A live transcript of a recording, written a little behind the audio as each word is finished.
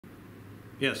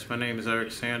Yes, my name is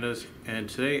Eric Sanders, and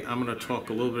today I'm going to talk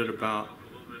a little bit about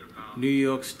New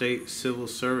York State Civil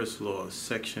Service Law,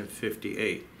 Section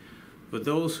 58. For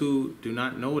those who do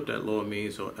not know what that law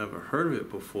means or ever heard of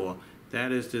it before,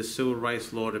 that is the civil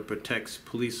rights law that protects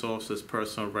police officers'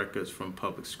 personal records from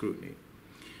public scrutiny.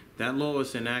 That law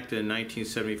was enacted in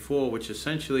 1974, which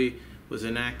essentially was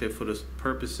enacted for the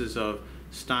purposes of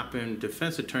stopping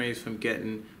defense attorneys from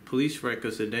getting police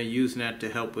records and then using that to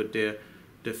help with their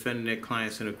defending their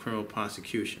clients in a criminal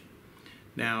prosecution.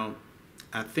 Now,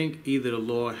 I think either the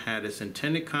law had its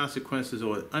intended consequences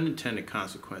or unintended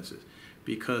consequences,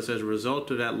 because as a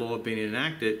result of that law being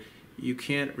enacted, you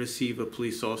can't receive a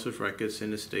police officer's records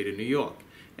in the state of New York.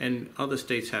 And other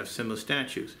states have similar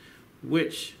statutes,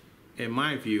 which, in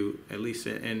my view, at least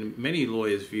in many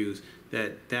lawyers' views,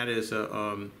 that is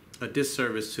a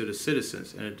disservice to the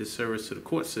citizens and a disservice to the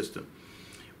court system.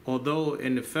 Although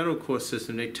in the federal court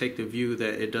system they take the view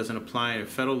that it doesn't apply in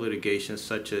federal litigation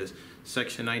such as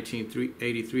Section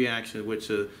 1983 actions, which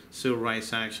are civil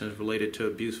rights actions related to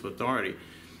abuse of authority,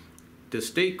 the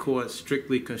state courts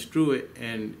strictly construe it,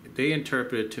 and they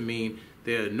interpret it to mean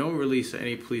there are no release of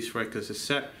any police records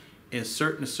except in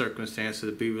certain circumstances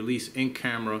to be released in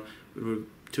camera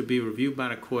to be reviewed by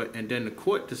the court, and then the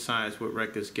court decides what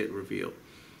records get revealed.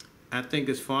 I think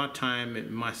it's far time,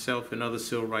 and myself and other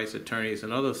civil rights attorneys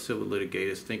and other civil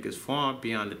litigators think it's far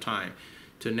beyond the time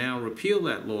to now repeal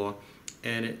that law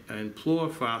and implore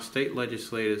for our state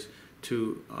legislators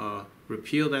to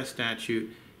repeal that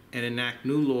statute and enact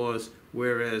new laws,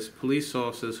 whereas police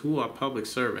officers who are public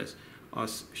servants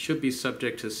should be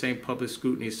subject to the same public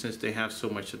scrutiny since they have so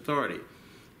much authority.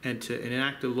 And to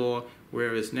enact a law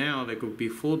whereas now there could be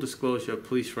full disclosure of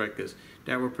police records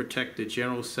that will protect the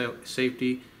general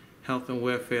safety, health and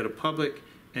welfare of the public,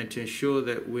 and to ensure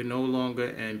that we're no longer,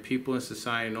 and people in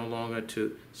society no longer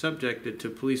subjected to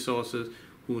police officers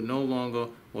who no longer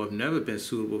or have never been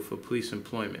suitable for police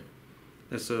employment.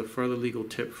 That's a further legal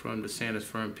tip from the Sanders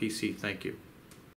firm PC. Thank you.